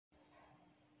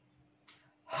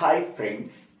Hi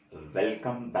friends,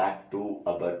 welcome back to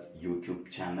our YouTube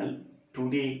channel.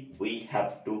 Today we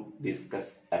have to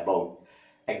discuss about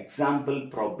example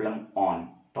problem on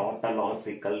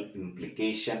tautological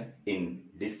implication in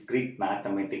discrete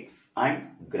mathematics and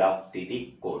graph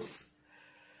theory course.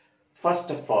 First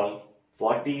of all,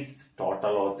 what is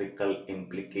tautological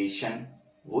implication?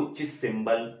 Which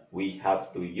symbol we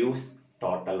have to use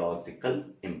tautological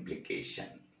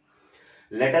implication?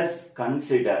 Let us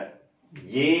consider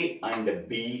A and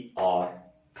B are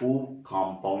two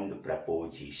compound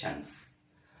propositions.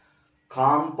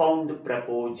 Compound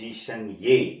proposition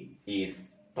A is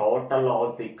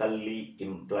tautologically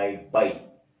implied by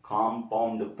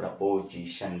compound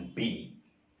proposition B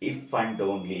if and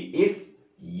only if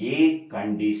A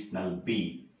conditional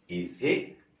B is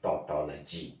a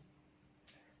tautology.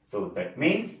 So that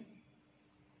means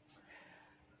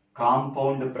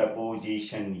compound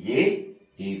proposition A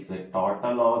is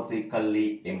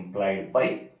tautologically implied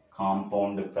by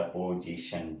compound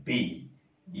proposition B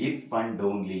if and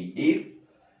only if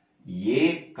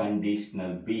A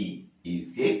conditional B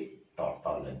is a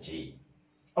tautology.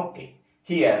 Okay,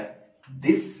 here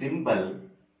this symbol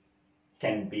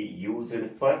can be used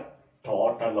for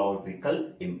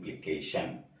tautological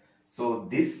implication. So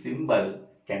this symbol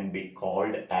can be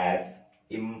called as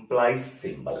implies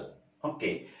symbol.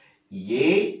 Okay,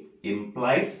 A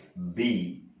implies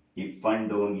B if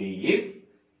and only if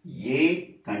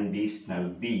A conditional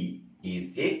B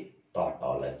is a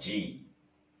tautology.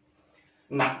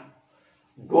 Now,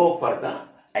 go for the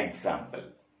example.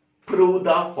 Prove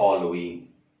the following.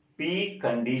 P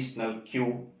conditional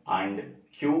Q and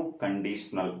Q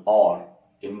conditional R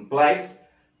implies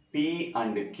P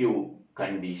and Q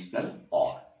conditional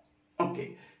R.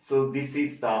 Okay, so this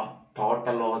is the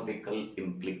tautological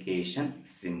implication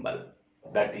symbol.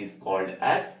 That is called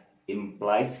as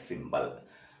implies symbol.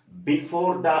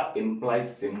 Before the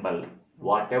implies symbol,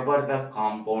 whatever the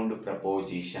compound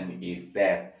proposition is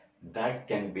there, that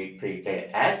can be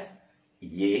treated as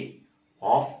A.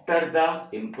 After the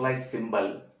implies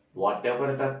symbol,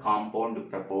 whatever the compound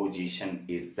proposition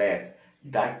is there,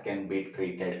 that can be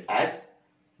treated as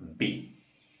B.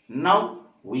 Now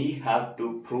we have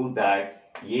to prove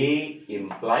that A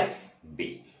implies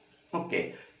B.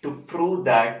 Okay, to prove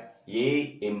that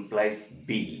A implies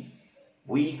B,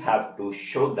 we have to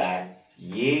show that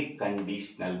A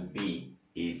conditional B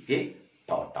is a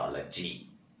tautology.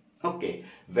 Okay,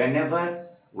 whenever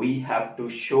we have to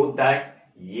show that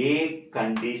A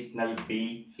conditional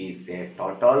B is a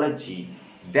tautology,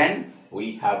 then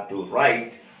we have to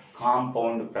write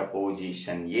compound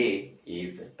proposition A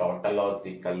is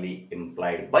tautologically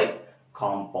implied by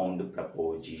compound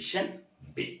proposition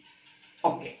B.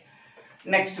 Okay,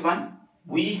 next one.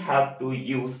 We have to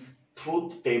use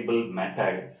truth table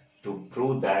method to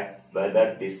prove that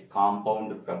whether this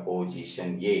compound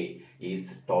proposition A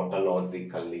is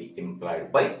tautologically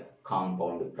implied by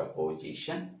compound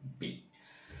proposition B.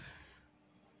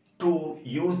 To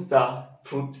use the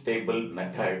truth table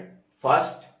method,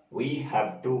 first we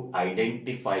have to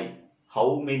identify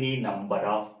how many number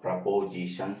of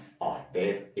propositions are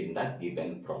there in the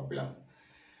given problem.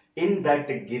 In that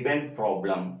given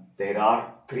problem, there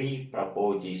are three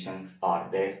propositions are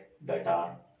there that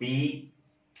are P,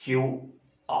 Q,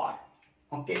 R.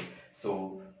 Okay,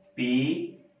 so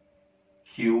P,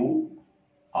 Q,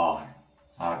 R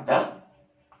are the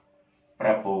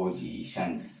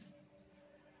propositions.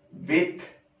 With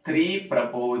three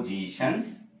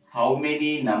propositions, how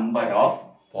many number of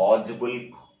possible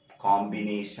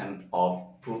combination of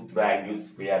truth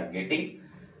values we are getting?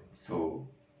 So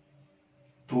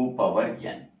 2 power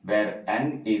n, where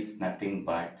n is nothing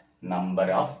but number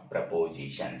of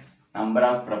propositions. Number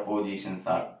of propositions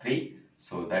are 3,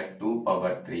 so that 2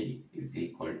 power 3 is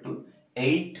equal to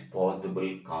 8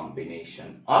 possible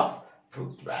combination of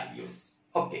truth values.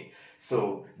 Okay,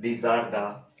 so these are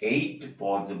the 8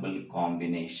 possible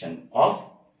combination of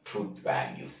truth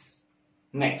values.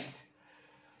 Next,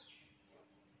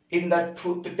 in the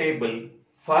truth table,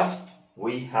 first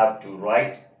we have to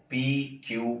write P,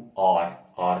 Q, R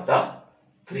are the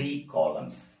three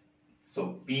columns.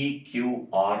 So P, Q,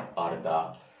 R are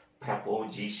the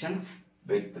propositions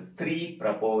with three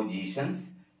propositions,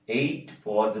 8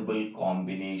 possible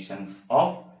combinations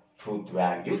of truth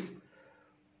values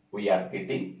we are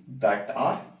getting. That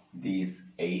are these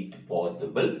 8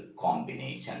 possible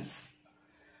combinations.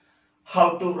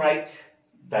 How to write?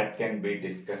 That can be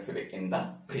discussed in the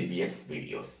previous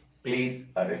videos. Please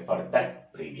refer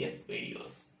that previous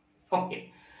videos.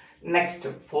 Okay. Next,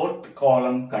 fourth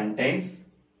column contains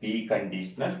P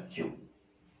conditional Q.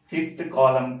 Fifth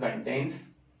column contains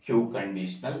Q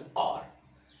conditional R.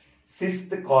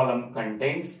 Sixth column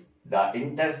contains the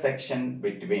intersection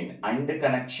between and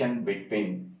connection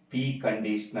between P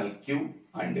conditional Q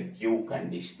and Q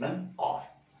conditional R.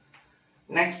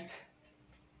 Next,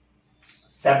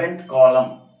 seventh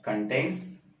column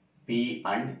contains P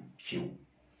and Q.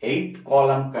 Eighth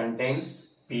column contains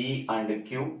P and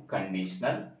Q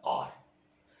conditional R.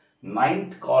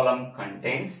 Ninth column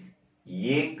contains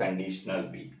A conditional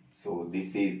B. So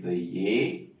this is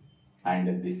A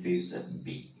and this is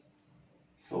B.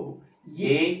 So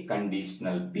A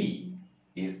conditional B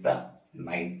is the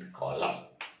ninth column.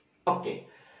 Okay.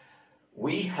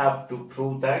 We have to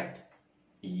prove that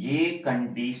A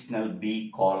conditional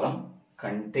B column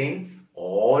contains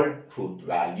all truth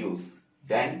values.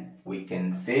 Then we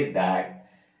can say that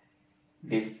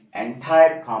this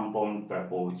entire compound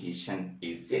proposition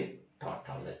is a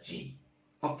tautology.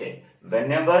 Okay.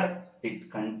 Whenever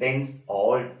it contains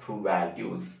all true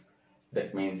values,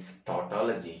 that means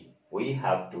tautology, we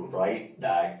have to write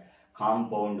that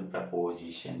compound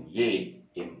proposition A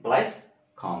implies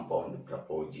compound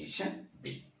proposition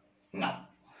B. Now,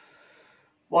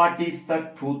 what is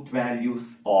the truth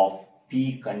values of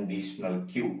P conditional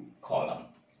Q column?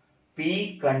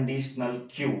 P conditional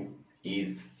Q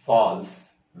is false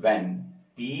when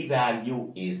P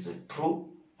value is true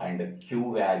and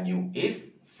Q value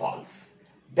is false.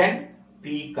 Then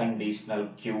P conditional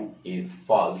Q is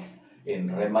false.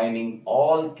 In remaining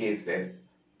all cases,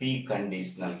 P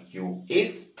conditional Q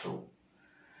is true.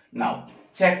 Now,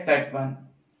 check that one.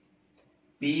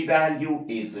 P value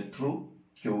is true,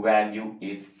 Q value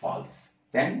is false.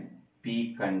 Then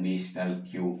P conditional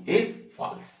Q is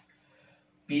false.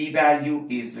 P value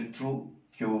is true,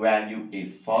 Q value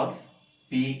is false.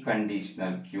 P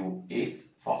conditional Q is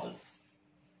false.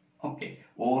 Okay,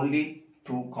 only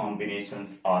two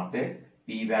combinations are there.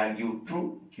 P value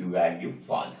true, Q value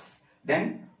false.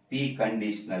 Then P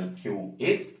conditional Q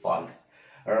is false.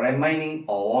 Remaining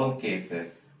all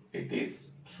cases, it is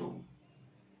true.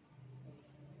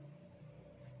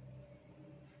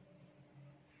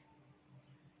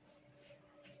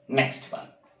 Next one.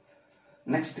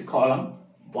 Next column.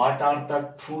 What are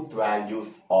the truth values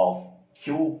of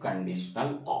Q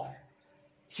conditional R?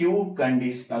 Q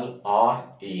conditional R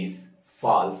is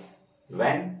false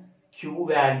when Q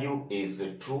value is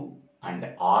true and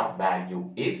R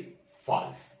value is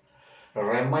false.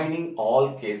 Remaining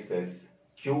all cases,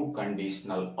 Q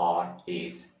conditional R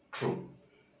is true.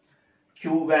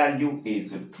 Q value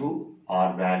is true,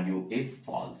 R value is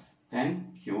false.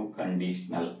 Then Q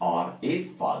conditional R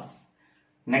is false.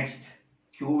 Next,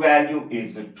 Q value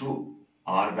is true,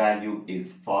 R value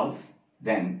is false.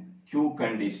 Then Q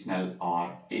conditional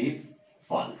R is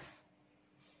false.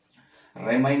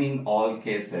 Remaining all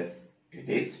cases, it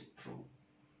is true.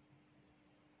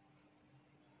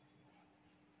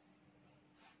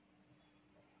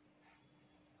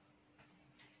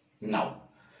 Now,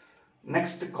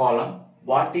 next column,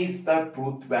 what is the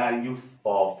truth values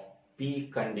of P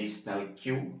conditional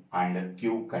Q and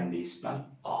Q conditional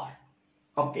R?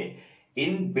 Okay,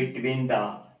 in between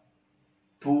the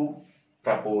two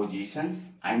propositions,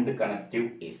 and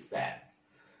connective is there.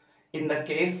 In the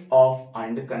case of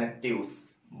and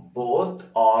connectives, both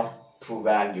are true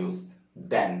values,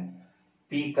 then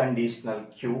P conditional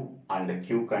Q and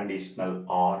Q conditional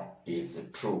R is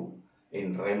true.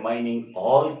 In remaining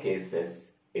all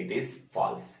cases, it is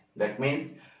false. That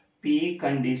means P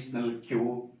conditional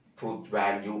Q truth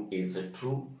value is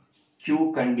true,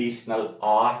 Q conditional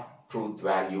R truth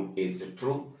value is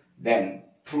true, then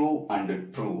true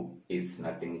and true is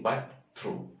nothing but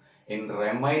true. In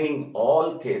remaining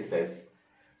all cases,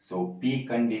 so P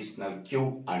conditional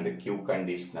Q and Q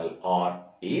conditional R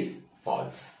is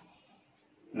false.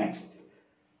 Next,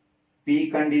 P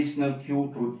conditional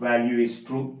Q truth value is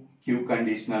true, Q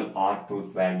conditional R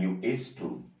truth value is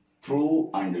true. True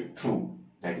and true,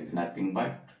 that is nothing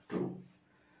but true.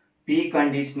 P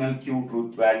conditional Q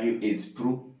truth value is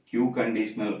true, Q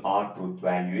conditional R truth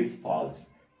value is false.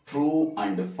 True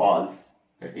and false,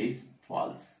 that is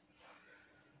false.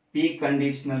 P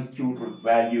conditional Q truth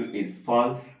value is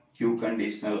false, Q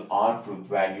conditional R truth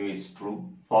value is true.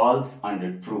 False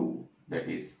and true, that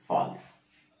is false.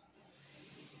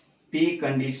 P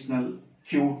conditional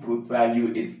Q truth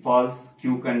value is false,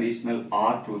 Q conditional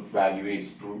R truth value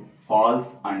is true.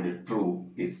 False and true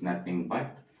is nothing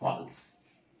but false.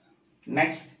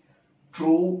 Next,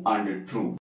 true and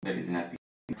true, that is nothing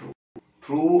but true.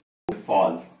 True and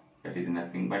false, that is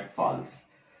nothing but false.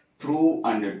 True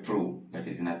and true, that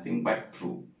is nothing but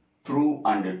true. True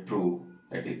and true,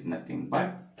 that is nothing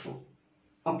but true.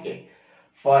 Okay,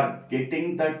 for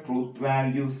getting the truth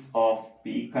values of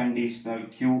P conditional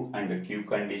Q and Q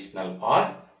conditional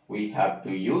R, we have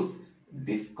to use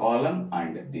this column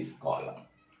and this column.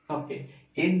 Okay.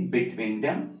 In between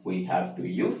them, we have to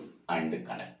use and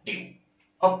connective.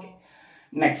 Okay.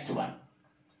 Next one.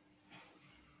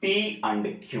 P and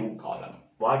Q column.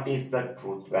 What is the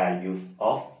truth values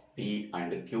of P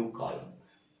and Q column?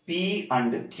 P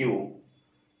and Q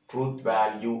truth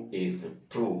value is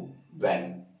true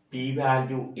when P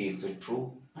value is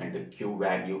true and Q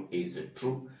value is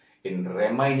true. In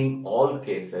remaining all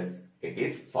cases, it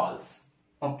is false.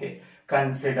 Okay.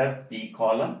 Consider P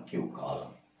column, Q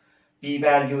column. P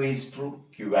value is true,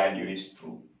 Q value is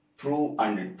true. True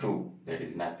and true, that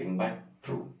is nothing but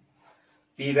true.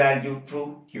 P value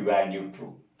true, Q value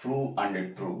true. True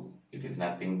and true, it is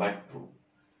nothing but true.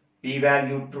 P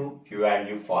value true, Q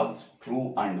value false.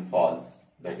 True and false,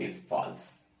 that is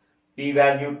false. P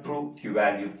value true, Q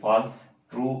value false.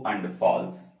 True and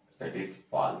false, that is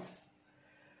false.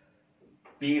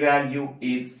 P value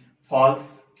is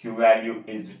false, Q value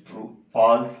is true.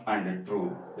 False and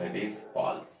true, that is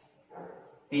false.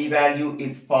 P value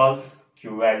is false,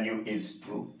 Q value is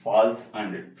true. False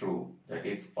and true, that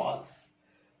is false.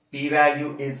 P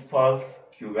value is false,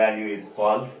 Q value is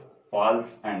false.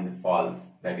 False and false,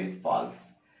 that is false.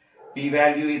 P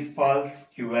value is false,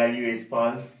 Q value is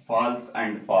false. False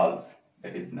and false,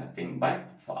 that is nothing but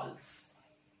false.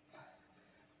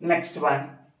 Next one.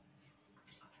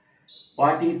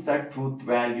 What is the truth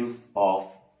values of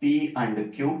P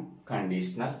and Q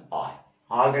conditional OR?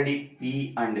 Already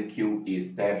P and Q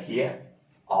is there here,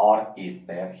 OR is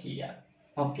there here.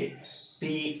 Okay,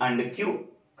 P and Q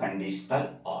conditional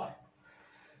OR.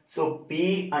 So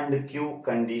P and Q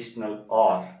conditional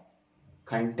OR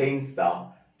contains the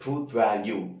truth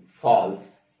value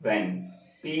false when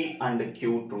P and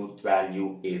Q truth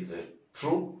value is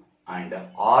true and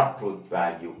R truth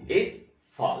value is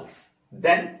false.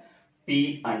 Then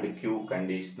P and Q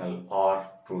conditional OR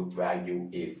truth value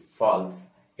is false.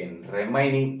 In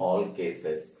remaining all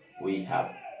cases, we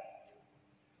have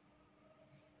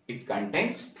it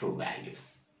contains true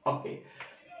values. Okay.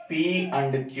 P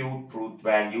and Q truth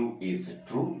value is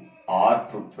true, R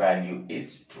truth value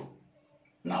is true.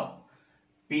 Now,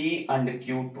 P and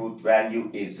Q truth value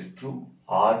is true,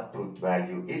 R truth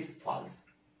value is false.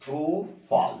 True,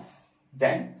 false.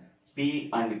 Then P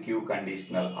and Q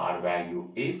conditional R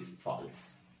value is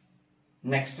false.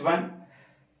 Next one.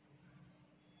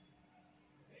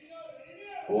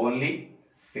 Only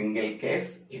single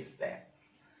case is there.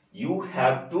 You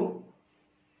have to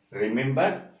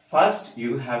remember, first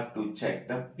you have to check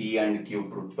the P and Q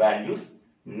truth values.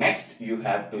 Next you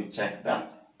have to check the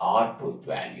R truth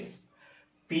values.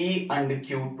 P and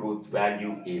Q truth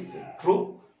value is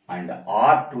true and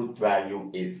R truth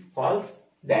value is false.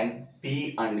 Then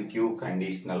P and Q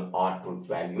conditional R truth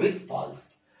value is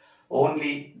false.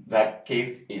 Only that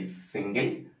case is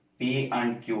single. P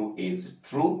and Q is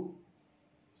true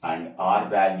and R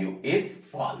value is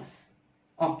false.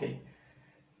 Okay.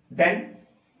 Then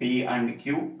P and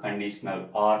Q conditional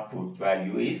R truth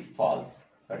value is false.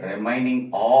 Remaining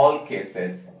all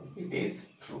cases, it is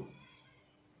true.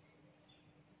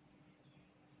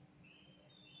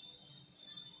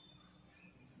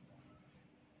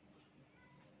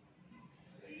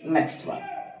 Next one.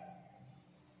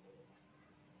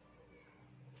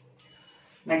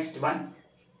 Next one,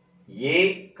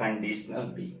 A conditional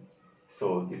B.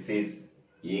 So this is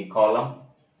A column,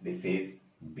 this is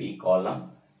B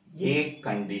column. A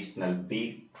conditional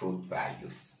B truth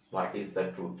values. What is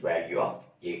the truth value of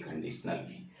A conditional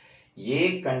B?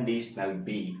 A conditional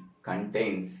B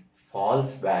contains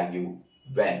false value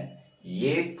when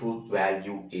A truth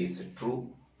value is true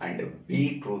and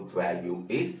B truth value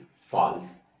is false.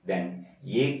 Then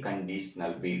A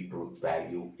conditional B truth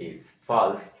value is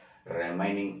false.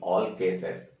 Remaining all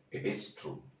cases, it is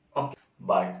true. Okay.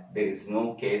 But there is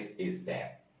no case is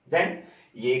there. Then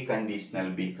A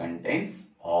conditional B contains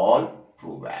all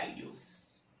true values.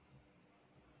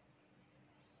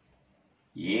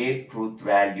 A truth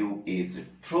value is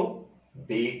true,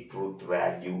 B truth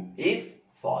value is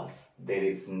false. There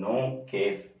is no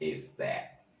case is there.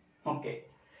 Okay.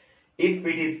 If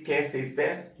it is case is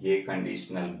there, A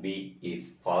conditional B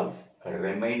is false.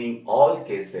 Remaining all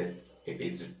cases, it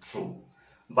is true.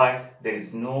 But there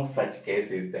is no such case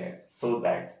is there, so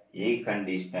that A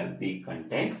conditional B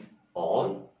contains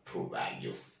all true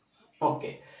values.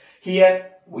 Okay.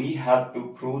 Here we have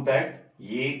to prove that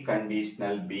A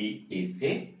conditional B is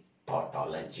a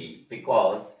tautology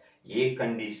because A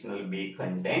conditional B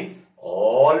contains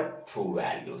all true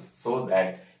values, so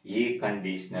that A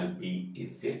conditional B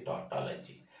is a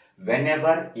tautology.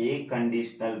 Whenever A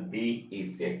conditional B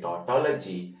is a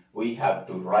tautology, we have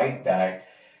to write that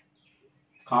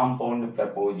compound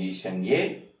proposition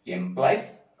A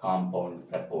implies compound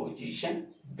proposition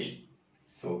B.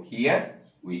 So here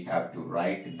we have to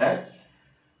write that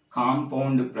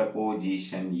compound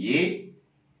proposition A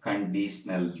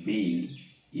conditional B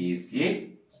is a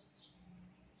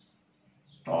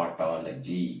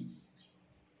tautology.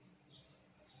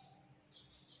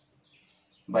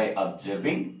 By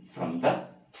observing from the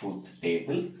truth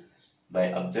table, by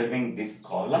observing this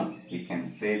column, we can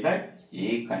say that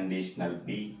A conditional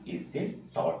B is a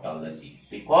tautology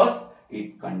because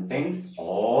it contains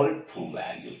all true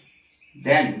values.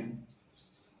 Then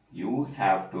you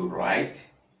have to write,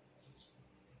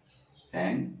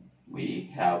 then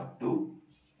we have to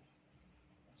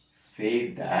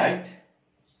say that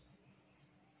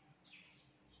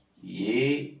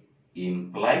A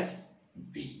implies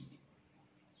B.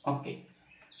 Okay,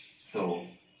 so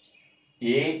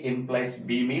A implies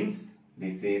B means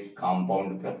this is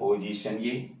compound proposition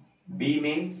A. B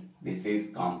means this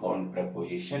is compound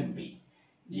proposition B.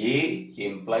 A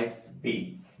implies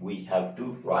B. We have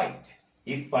to write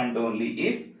if and only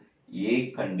if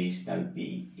A conditional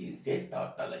B is a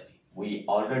tautology. We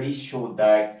already showed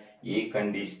that A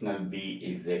conditional B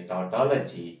is a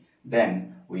tautology.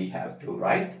 Then we have to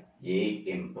write A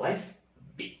implies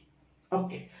B.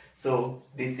 Okay, so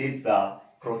this is the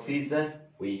procedure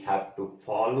we have to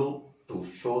follow to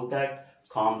show that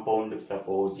compound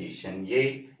proposition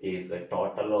A is a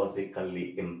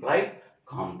tautologically implied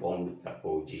compound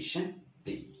proposition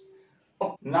B.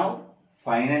 Okay. Now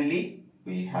finally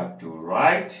we have to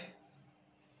write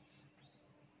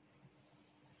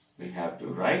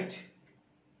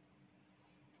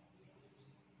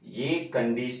A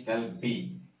conditional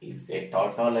B is a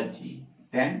tautology.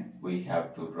 Then we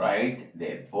have to write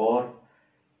therefore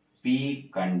P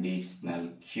conditional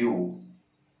Q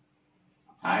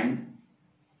and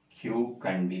Q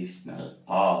conditional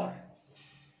R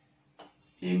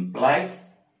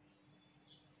implies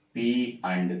P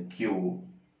and Q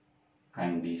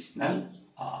conditional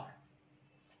R.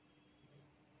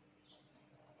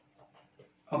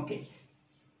 Okay.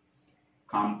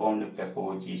 Compound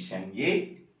proposition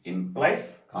A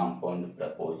implies compound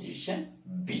proposition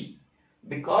B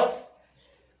because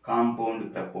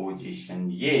compound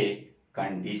proposition A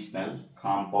conditional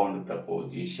compound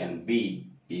proposition B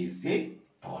is a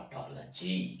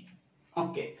tautology.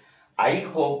 Okay, I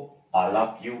hope all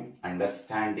of you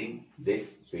understanding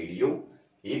this video.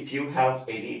 If you have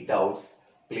any doubts,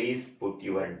 please put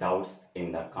your doubts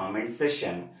in the comment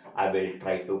section. I will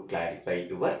try to clarify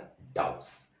your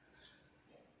doubts.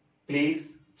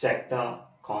 Please check the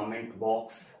comment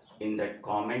box. In that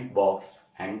comment box,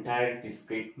 entire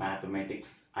discrete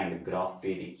mathematics and graph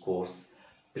theory course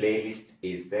playlist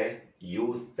is there.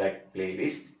 Use that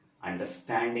playlist,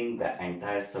 understanding the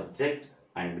entire subject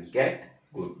and get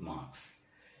good marks.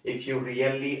 If you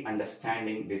really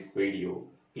understanding this video,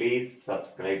 please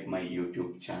subscribe my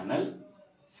YouTube channel.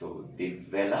 So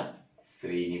Divvela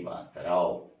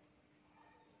Srinivasa.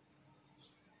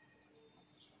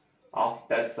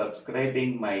 After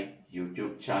subscribing my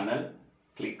YouTube channel,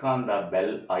 click on the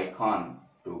bell icon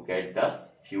to get the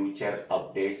future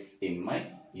updates in my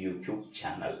YouTube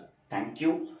channel. Thank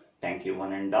you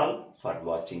one and all for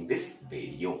watching this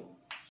video.